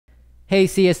Hey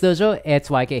CS Dojo, it's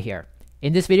YK here.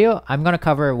 In this video, I'm going to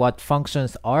cover what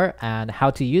functions are and how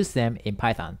to use them in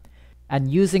Python.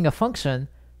 And using a function,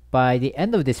 by the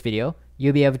end of this video,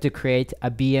 you'll be able to create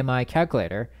a BMI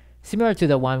calculator, similar to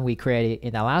the one we created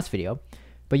in the last video,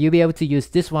 but you'll be able to use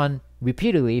this one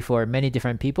repeatedly for many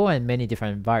different people and many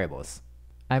different variables.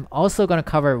 I'm also going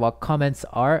to cover what comments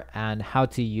are and how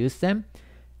to use them.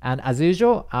 And as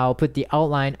usual, I'll put the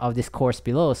outline of this course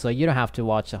below so you don't have to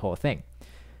watch the whole thing.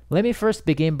 Let me first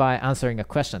begin by answering a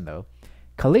question though.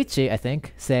 Kalichi, I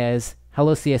think, says,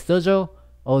 "Hello CS Dojo.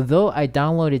 Although I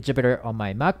downloaded Jupyter on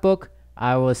my MacBook,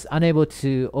 I was unable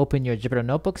to open your Jupyter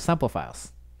Notebook sample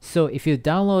files." So if you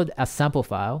download a sample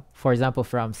file, for example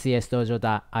from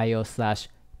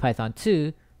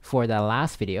csdojo.io/python2 for the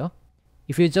last video,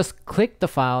 if you just click the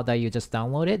file that you just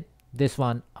downloaded, this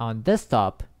one on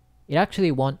desktop, it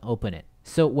actually won't open it.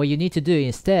 So what you need to do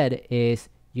instead is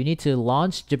you need to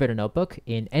launch Jupyter Notebook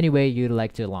in any way you'd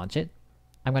like to launch it.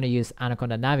 I'm going to use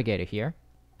Anaconda Navigator here.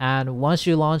 And once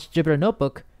you launch Jupyter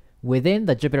Notebook, within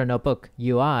the Jupyter Notebook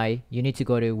UI, you need to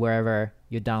go to wherever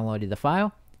you downloaded the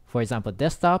file, for example,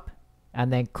 desktop,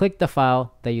 and then click the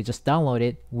file that you just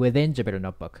downloaded within Jupyter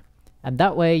Notebook. And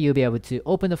that way you'll be able to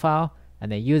open the file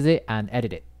and then use it and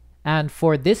edit it. And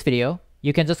for this video,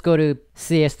 you can just go to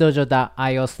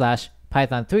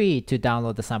csdojo.io/python3 to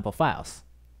download the sample files.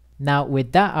 Now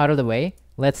with that out of the way,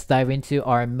 let's dive into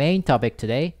our main topic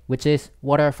today, which is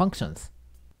what are functions.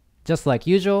 Just like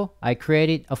usual, I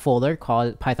created a folder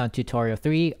called Python Tutorial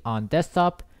 3 on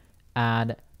desktop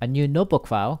and a new notebook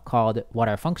file called what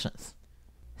are functions.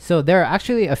 So there are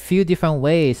actually a few different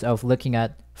ways of looking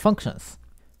at functions.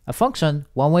 A function,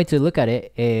 one way to look at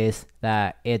it is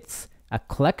that it's a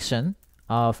collection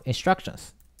of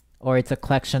instructions, or it's a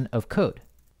collection of code.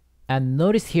 And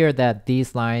notice here that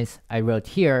these lines I wrote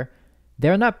here,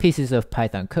 they're not pieces of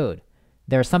Python code.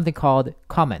 They're something called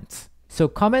comments. So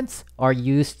comments are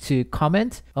used to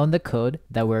comment on the code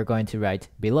that we're going to write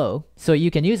below. So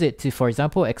you can use it to, for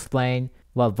example, explain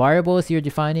what variables you're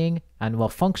defining and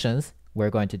what functions we're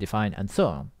going to define and so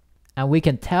on. And we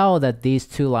can tell that these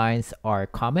two lines are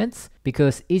comments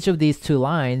because each of these two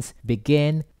lines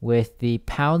begin with the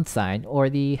pound sign or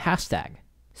the hashtag.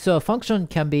 So a function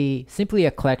can be simply a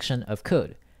collection of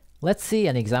code. Let's see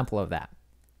an example of that.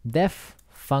 Def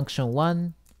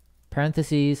function1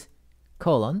 parentheses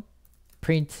colon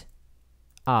print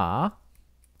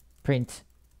print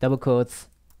double quotes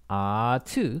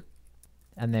r2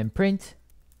 and then print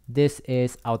this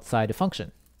is outside the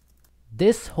function.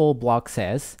 This whole block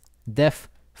says def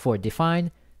for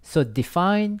define, so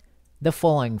define the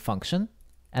following function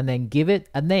and then give it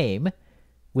a name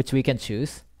which we can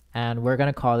choose, and we're going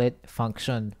to call it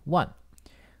function1.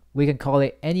 We can call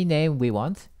it any name we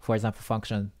want, for example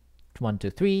function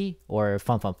 123 or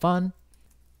fun.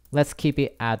 Let's keep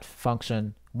it at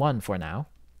function1 for now,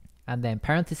 and then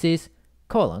parentheses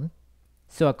colon.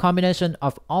 So a combination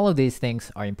of all of these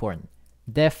things are important.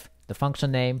 Def, the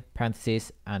function name,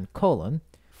 parentheses, and colon,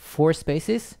 4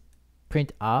 spaces,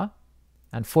 print r,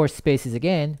 and 4 spaces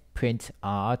again, print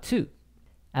r2.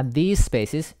 And these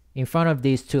spaces in front of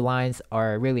these two lines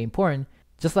are really important,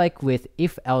 just like with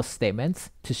if-else statements,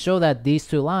 to show that these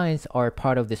two lines are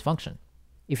part of this function.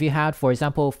 If you had, for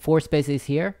example, 4 spaces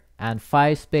here and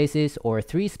 5 spaces or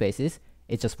 3 spaces,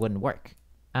 it just wouldn't work.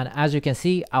 And as you can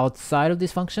see, outside of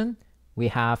this function, we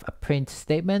have a print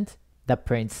statement that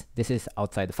prints this is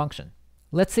outside the function.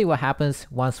 Let's see what happens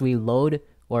once we load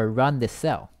or run this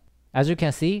cell. As you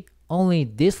can see, only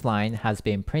this line has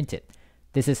been printed.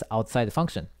 This is outside the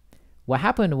function. What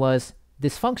happened was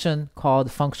this function called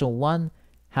function1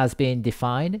 has been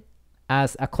defined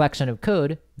as a collection of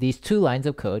code, these two lines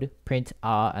of code, print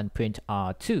r and print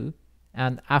r2,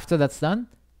 and after that's done,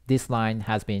 this line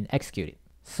has been executed.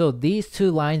 So these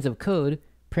two lines of code,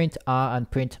 print r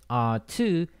and print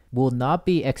r2, will not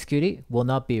be executed, will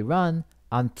not be run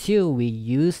until we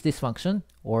use this function,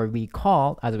 or we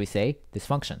call, as we say, this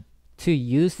function. To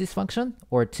use this function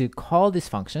or to call this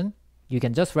function, you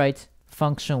can just write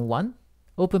function1,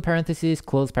 open parentheses,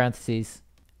 close parentheses,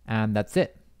 and that's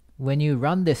it. When you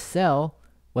run this cell,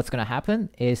 what's going to happen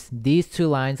is these two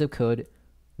lines of code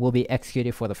will be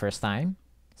executed for the first time.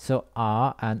 So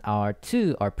r and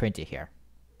r2 are printed here.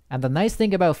 And the nice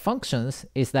thing about functions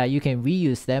is that you can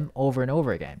reuse them over and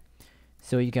over again.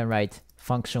 So you can write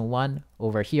function1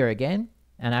 over here again,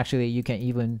 and actually you can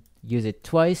even use it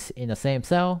twice in the same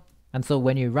cell. And so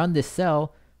when you run this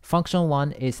cell,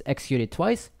 function1 is executed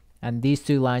twice, and these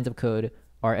two lines of code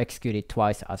are executed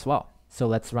twice as well. So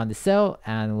let's run the cell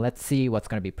and let's see what's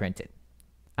going to be printed.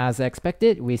 As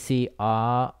expected, we see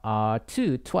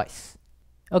r2 twice.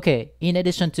 Okay, in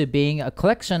addition to being a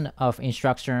collection of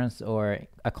instructions or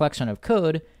a collection of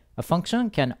code, a function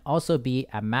can also be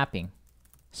a mapping.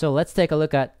 So let's take a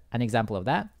look at an example of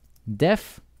that.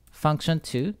 Def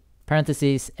function2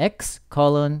 parentheses x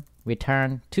colon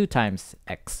return 2 times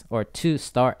x or 2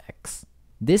 star x.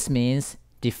 This means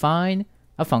define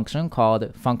a function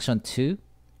called function2,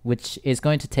 which is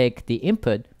going to take the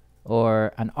input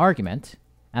or an argument,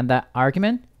 and that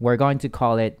argument we're going to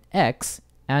call it x,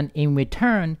 and in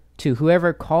return to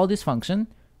whoever called this function,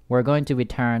 we're going to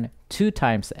return 2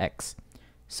 times x.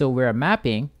 So we're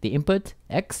mapping the input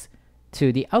x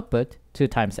to the output 2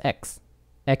 times x.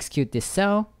 Execute this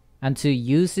cell, and to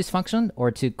use this function or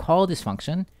to call this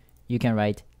function, you can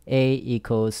write a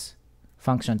equals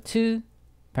function2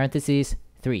 parentheses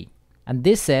 3. And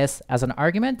this says as an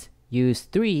argument, use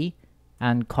 3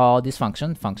 and call this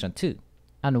function function2.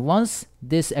 And once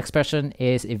this expression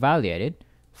is evaluated,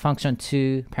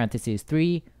 function2 parentheses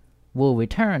 3 will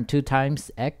return 2 times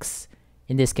x,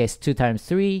 in this case 2 times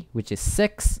 3, which is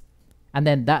 6, and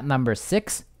then that number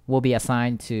 6 will be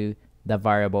assigned to the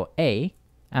variable a,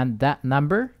 and that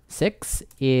number 6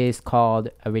 is called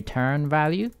a return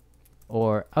value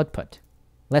or output.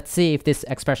 Let's see if this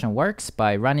expression works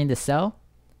by running the cell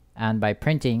and by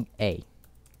printing a.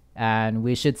 And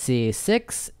we should see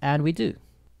 6, and we do.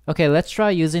 Okay, let's try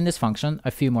using this function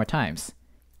a few more times.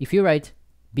 If you write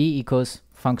b equals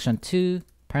function2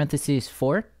 parentheses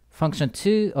 4,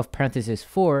 function2 of parentheses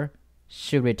 4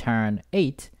 should return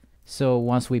 8. So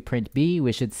once we print b,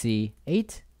 we should see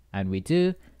 8, and we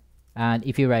do. And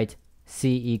if you write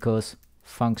c equals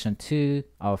function2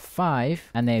 of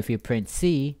 5, and then if you print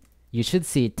c, you should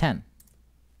see 10.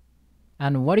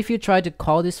 And what if you try to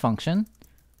call this function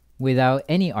without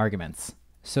any arguments?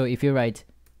 So if you write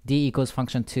d equals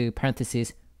function2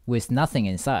 parentheses with nothing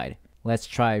inside, let's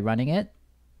try running it.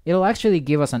 It'll actually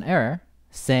give us an error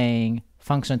saying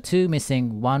function2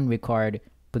 missing one required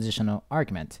positional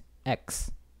argument,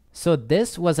 x. So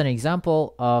this was an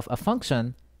example of a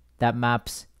function that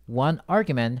maps one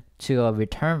argument to a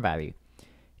return value.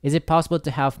 Is it possible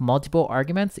to have multiple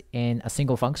arguments in a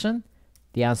single function?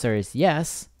 The answer is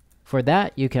yes. For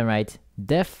that, you can write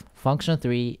def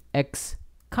function3 x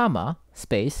comma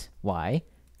space y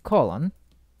colon,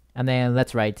 and then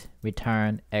let's write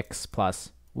return x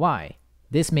plus y.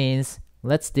 This means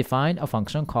let's define a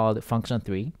function called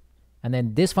function3, and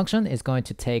then this function is going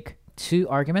to take 2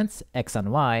 arguments, x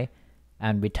and y,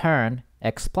 and return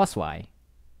x plus y.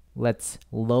 Let's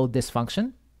load this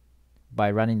function by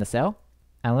running the cell,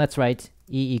 and let's write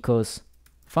e equals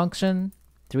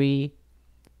function3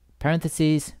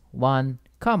 parentheses 1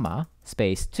 comma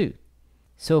space 2.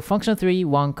 So function3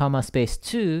 1 comma space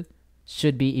 2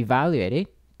 should be evaluated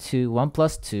to 1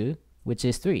 plus 2, which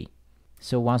is 3.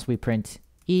 So once we print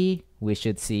e, we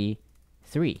should see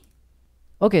 3.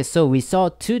 Okay, so we saw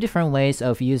 2 different ways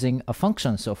of using a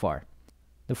function so far.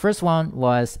 The first one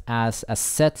was as a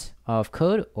set of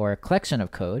code or a collection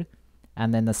of code,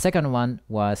 and then the second one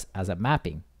was as a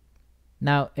mapping.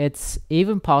 Now, it's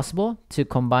even possible to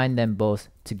combine them both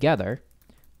together.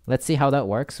 Let's see how that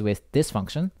works with this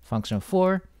function,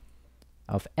 function4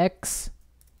 of x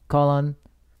colon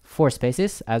 4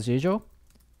 spaces as usual,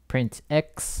 print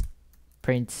x,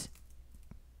 print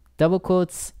double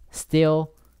quotes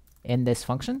still in this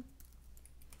function,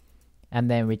 and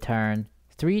then return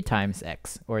 3 times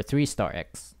x or 3 star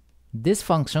x. This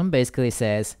function basically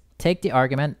says take the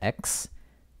argument x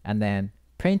and then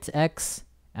print x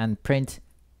and print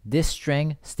this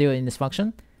string still in this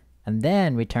function, and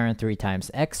then return 3 times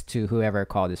x to whoever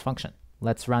called this function.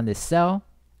 Let's run this cell,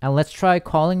 and let's try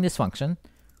calling this function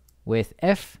with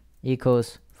f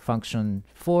equals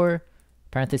function4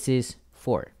 parentheses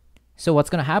 4. So what's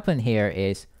going to happen here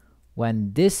is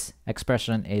when this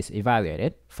expression is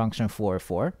evaluated, function4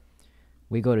 4,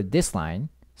 we go to this line.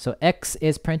 So x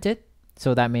is printed,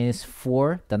 so that means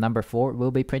 4, the number 4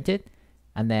 will be printed,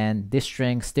 and then this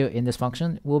string still in this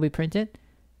function will be printed,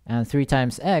 and 3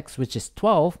 times x, which is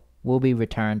 12, will be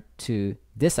returned to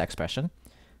this expression.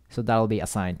 So that'll be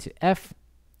assigned to f.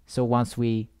 So once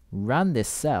we run this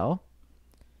cell,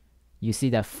 you see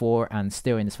that 4 and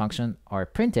still in this function are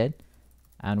printed,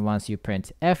 and once you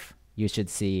print f, you should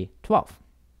see 12.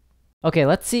 Okay,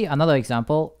 let's see another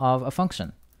example of a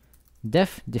function.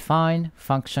 Def define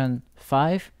function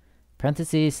 5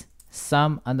 parentheses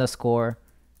sum underscore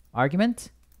argument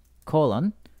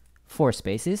colon 4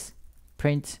 spaces,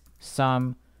 print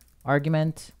sum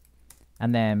argument,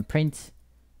 and then print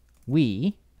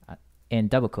we in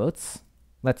double quotes.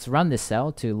 Let's run this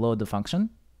cell to load the function,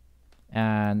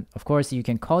 and of course you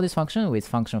can call this function with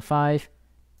function 5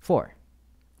 4.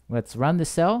 Let's run this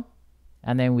cell,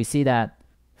 and then we see that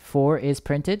 4 is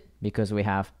printed because we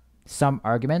have some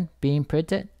argument being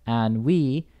printed, and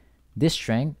this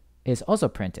string is also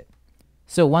printed.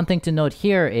 So one thing to note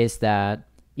here is that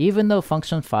even though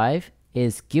function 5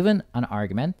 is given an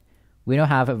argument, we don't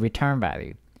have a return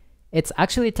value. It's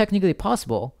actually technically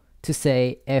possible to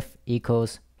say f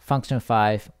equals function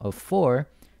 5 of 4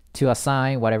 to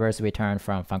assign whatever is returned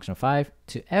from function 5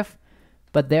 to f,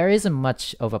 but there isn't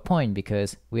much of a point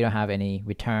because we don't have any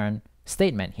return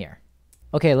statement here.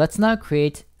 Okay, let's now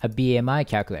create a BMI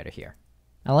calculator here.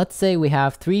 Now let's say we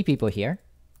have 3 people here.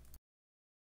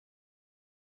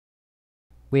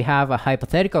 We have a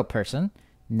hypothetical person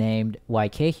named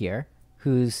YK here,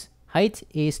 whose height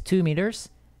is 2 meters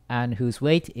and whose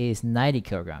weight is 90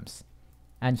 kilograms.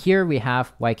 And here we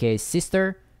have YK's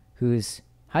sister, whose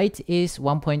height is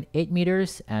 1.8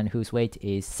 meters and whose weight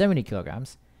is 70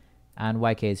 kilograms. And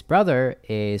YK's brother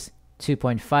is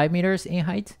 2.5 meters in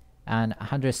height and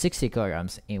 160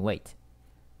 kilograms in weight.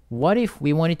 What if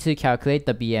we wanted to calculate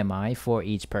the BMI for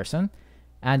each person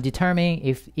and determine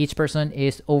if each person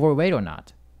is overweight or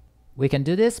not? We can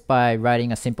do this by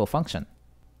writing a simple function.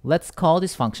 Let's call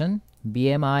this function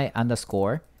BMI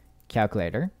underscore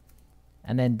calculator.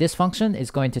 And then this function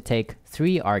is going to take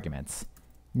 3 arguments: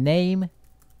 name,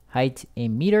 height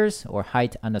in meters or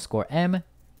height underscore m,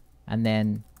 and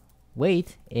then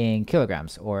weight in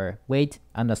kilograms or weight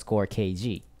underscore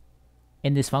kg.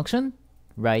 In this function,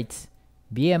 write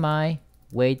BMI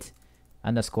weight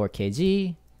underscore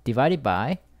kg divided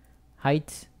by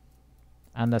height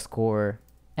underscore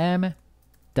m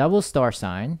double star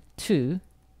sign 2.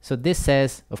 So this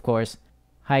says, of course,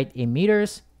 height in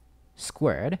meters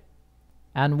squared.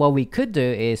 And what we could do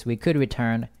is we could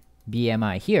return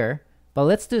BMI here, but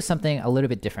let's do something a little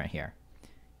bit different here.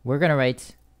 We're going to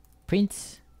write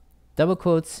print double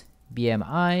quotes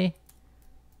BMI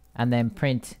and then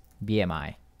print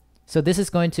BMI. So this is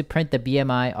going to print the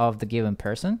BMI of the given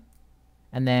person.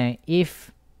 And then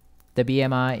if the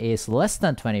BMI is less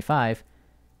than 25,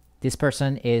 this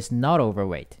person is not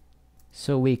overweight.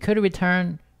 So we could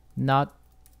return not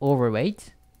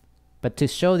overweight, but to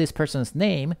show this person's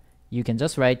name, you can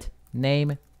just write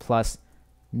name plus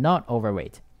not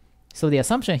overweight. So the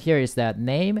assumption here is that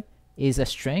name is a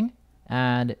string,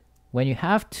 and when you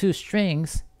have 2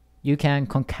 strings, you can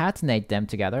concatenate them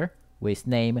together with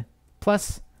name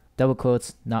plus double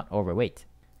quotes not overweight.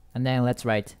 And then let's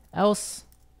write else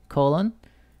colon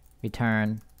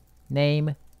return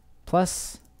name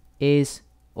plus is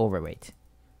overweight.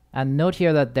 And note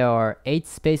here that there are 8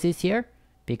 spaces here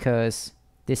because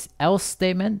this else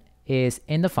statement is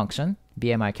in the function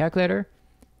BMI calculator,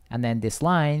 and then this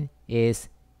line is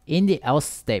in the else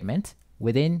statement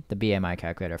within the BMI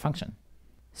calculator function.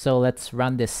 So let's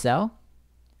run this cell,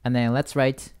 and then let's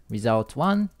write result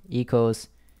 1 equals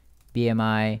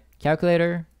BMI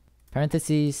calculator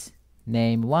parentheses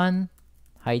name 1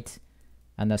 height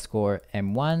underscore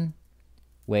m1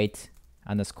 weight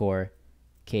underscore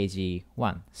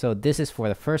kg1. So this is for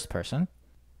the first person,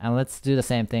 and let's do the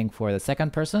same thing for the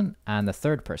second person and the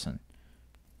third person.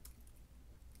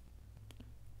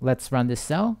 Let's run this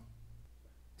cell.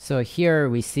 So here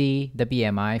we see the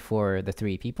BMI for the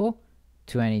 3 people,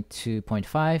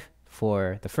 22.5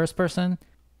 for the first person,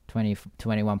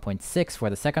 21.6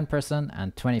 for the second person,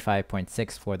 and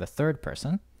 25.6 for the third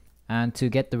person. And to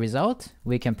get the result,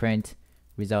 we can print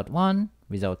result 1,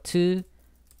 result 2,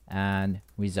 and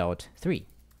result 3.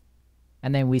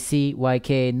 And then we see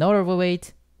YK not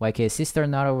overweight, YK's sister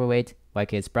not overweight,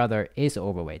 YK's brother is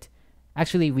overweight.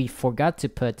 Actually, we forgot to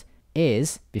put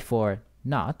is before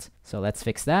not, so let's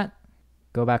fix that.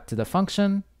 Go back to the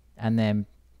function and then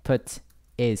put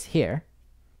is here.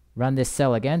 Run this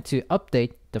cell again to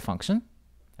update the function,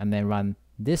 and then run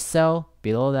this cell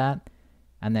below that,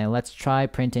 and then let's try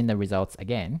printing the results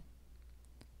again.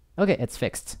 Okay, it's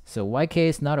fixed. So YK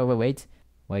is not overweight,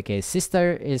 YK's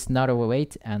sister is not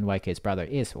overweight, and YK's brother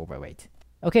is overweight.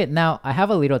 Okay, now I have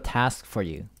a little task for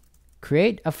you.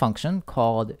 Create a function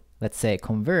called, let's say,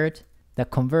 convert,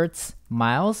 that converts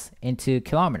miles into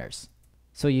kilometers.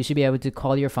 So you should be able to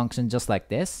call your function just like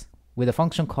this, with a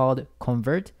function called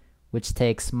convert, which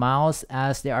takes miles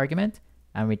as the argument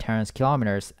and returns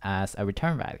kilometers as a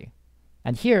return value.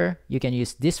 And here you can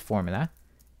use this formula,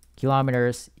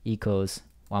 kilometers equals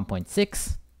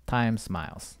 1.6 times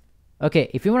miles. Okay,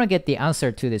 if you want to get the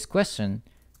answer to this question,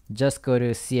 just go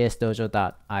to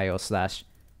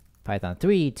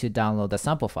csdojo.io/python3 to download the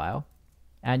sample file.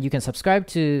 And you can subscribe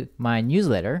to my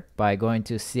newsletter by going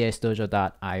to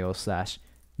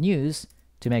csdojo.io/news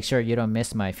to make sure you don't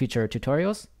miss my future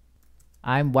tutorials.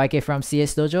 I'm YK from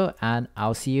CS Dojo, and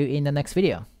I'll see you in the next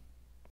video.